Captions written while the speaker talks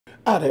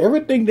Out of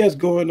everything that's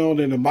going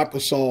on in the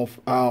Microsoft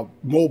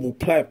mobile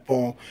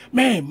platform,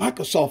 man,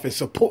 Microsoft is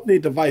supporting their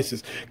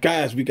devices.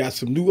 Guys, we got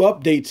some new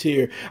updates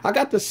here. I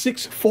got the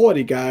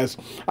 640, guys.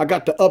 I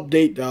got the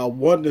update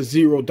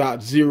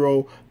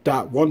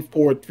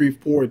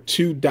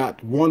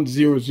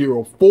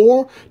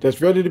 1.0.0.14342.1004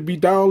 that's ready to be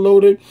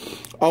downloaded.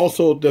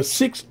 Also, the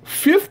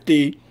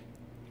 650.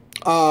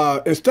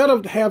 Instead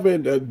of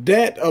having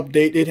that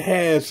update, it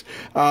has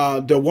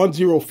the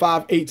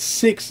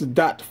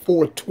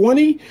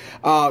 10586.420.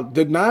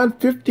 The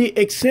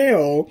 950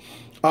 XL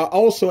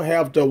also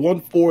have the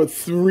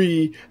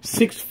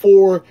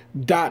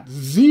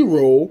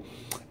 14364.0,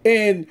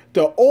 and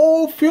the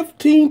old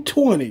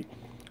 1520.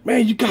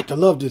 Man, you got to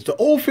love this. The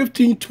old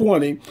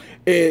 1520,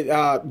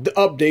 the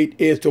update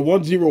is the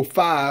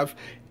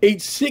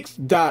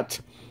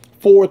 10586.420.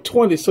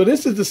 So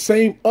this is the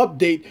same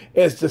update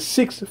as the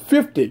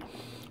 650.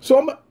 So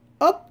I'm going to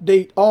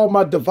update all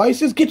my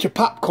devices. Get your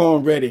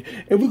popcorn ready.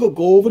 And we're going to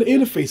go over the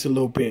interface a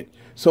little bit.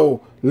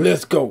 So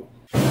let's go.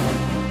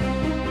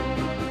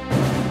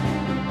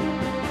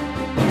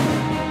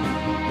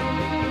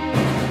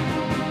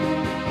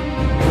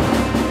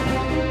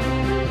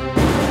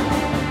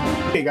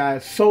 Hey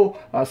guys, so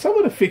some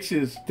of the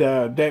fixes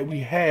that we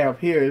have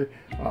here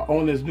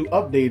on this new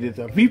update is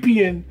a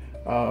VPN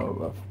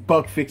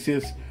bug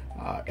fixes.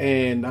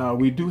 And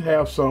we do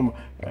have some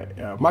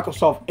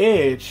Microsoft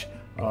Edge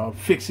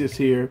fixes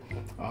here.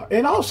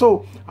 And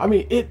also, I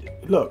mean,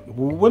 look,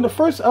 when the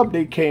first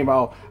update came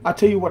out, I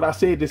tell you what, I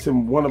said this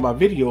in one of my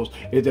videos,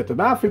 is that the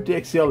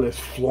 950 XL is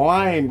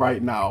flying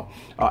right now.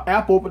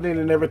 App opening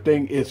and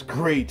everything is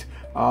great.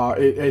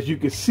 As you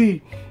can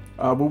see,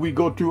 when we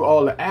go through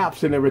all the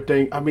apps and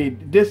everything, I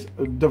mean, this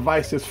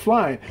device is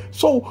flying.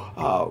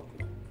 So,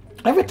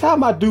 every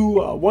time I do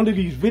one of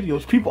these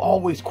videos, people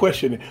always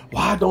question it.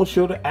 Why don't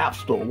show the App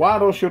Store? Why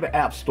don't show the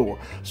App Store?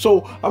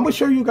 So I'm gonna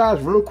show you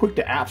guys real quick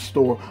the App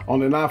Store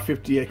on the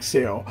 950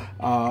 XL.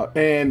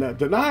 And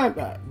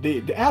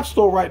the App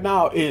Store right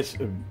now is,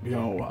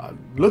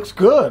 looks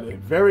good,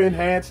 very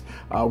enhanced.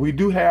 We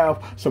do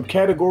have some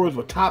categories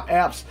with top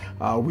apps.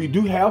 We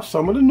do have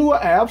some of the newer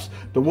apps,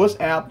 the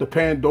WhatsApp, the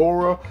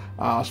Pandora,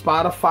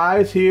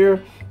 Spotify is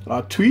here.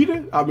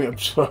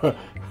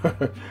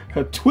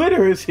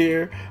 Twitter is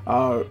here,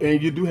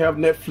 and you do have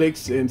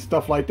Netflix and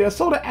stuff like that.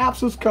 So the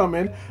apps is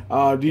coming.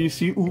 Do you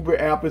see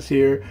Uber app is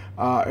here,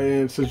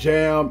 and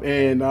Sajam,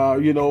 and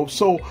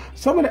so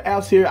some of the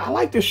apps here. I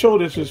like to show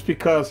this just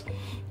because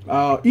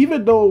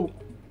even though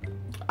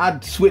I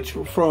switched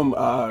from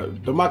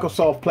the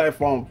Microsoft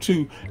platform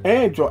to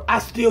Android, I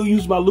still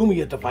use my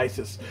Lumia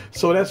devices.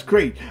 So that's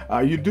great.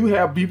 You do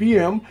have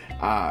BBM,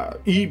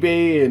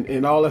 eBay,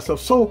 and all that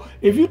stuff. So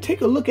if you take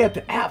a look at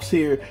the apps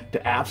here, the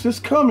apps is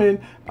coming,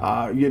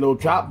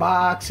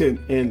 Dropbox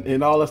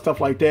and all that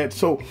stuff like that.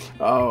 So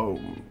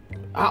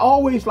I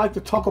always like to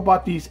talk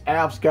about these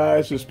apps,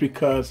 guys, just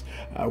because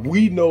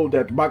we know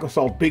that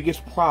Microsoft's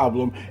biggest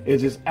problem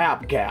is its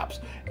app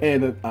gaps.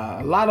 And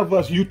a lot of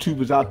us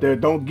YouTubers out there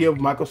don't give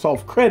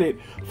Microsoft credit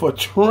for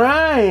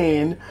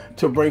trying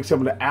to bring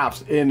some of the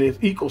apps in its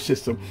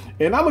ecosystem.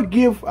 And I'm going to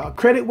give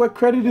credit where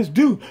credit is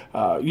due.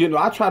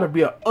 I try to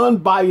be an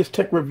unbiased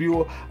tech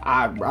reviewer.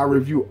 I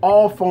review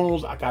all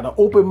phones. I got an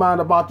open mind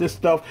about this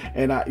stuff.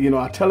 And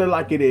I tell it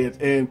like it is.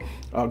 And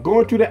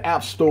going through the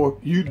App Store,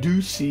 you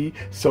do see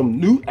some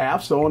new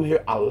apps on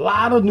here. A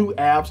lot of new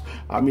apps.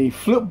 I mean,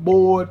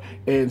 Flipboard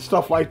and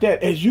stuff like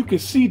that. As you can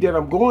see that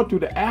I'm going through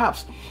the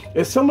apps,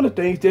 and some of the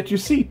things that you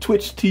see,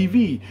 Twitch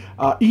TV,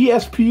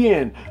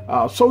 ESPN.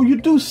 So you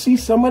do see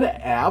some of the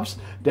apps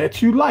that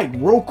you like,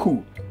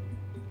 Roku,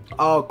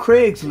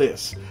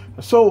 Craigslist.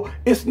 So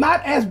it's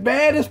not as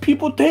bad as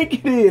people think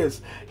it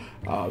is.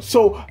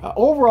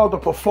 Overall, the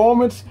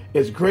performance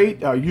is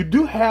great. You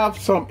do have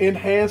some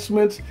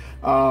enhancements,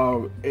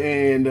 and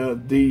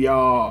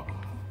the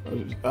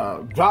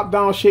drop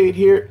down shade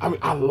here. I mean,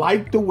 I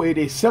like the way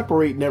they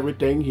separate and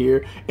everything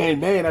here.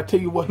 And man, I tell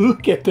you what,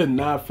 look at the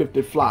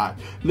 950 Fly.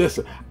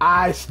 Listen,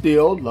 I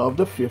still love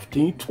the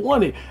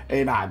 1520,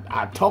 and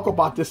I talk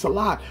about this a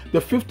lot. The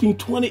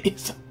 1520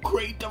 is a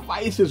great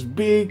device. It's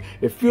big.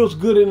 It feels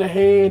good in the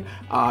hand.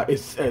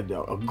 It's a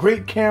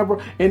great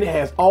camera, and it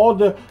has all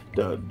the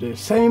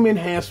same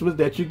enhancements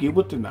that you get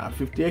with the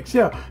 950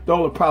 XL. The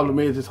only problem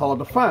is it's hard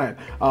to find.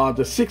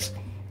 The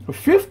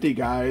 650,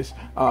 guys,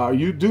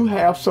 you do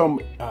have some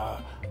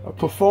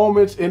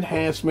performance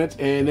enhancements,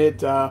 and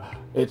it's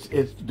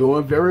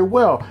doing very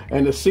well.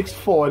 And the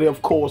 640,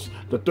 of course,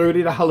 the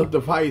 $30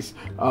 device,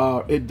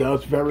 it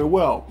does very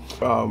well.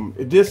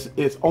 This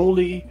is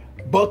only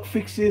bug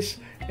fixes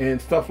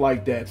and stuff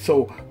like that.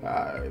 So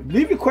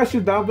leave your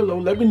questions down below.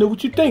 Let me know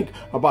what you think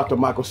about the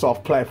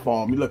Microsoft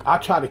platform. Look, I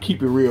try to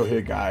keep it real here,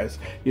 guys.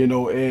 And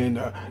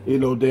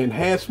the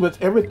enhancements,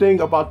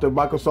 everything about the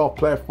Microsoft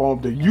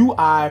platform, the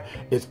UI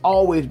has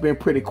always been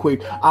pretty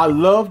quick. I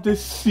love to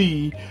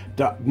see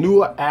the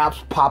newer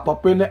apps pop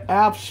up in the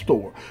App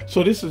Store.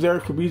 So this is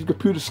Eric from Eazy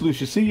Computer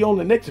Solutions. See you on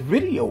the next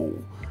video.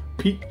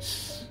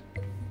 Peace.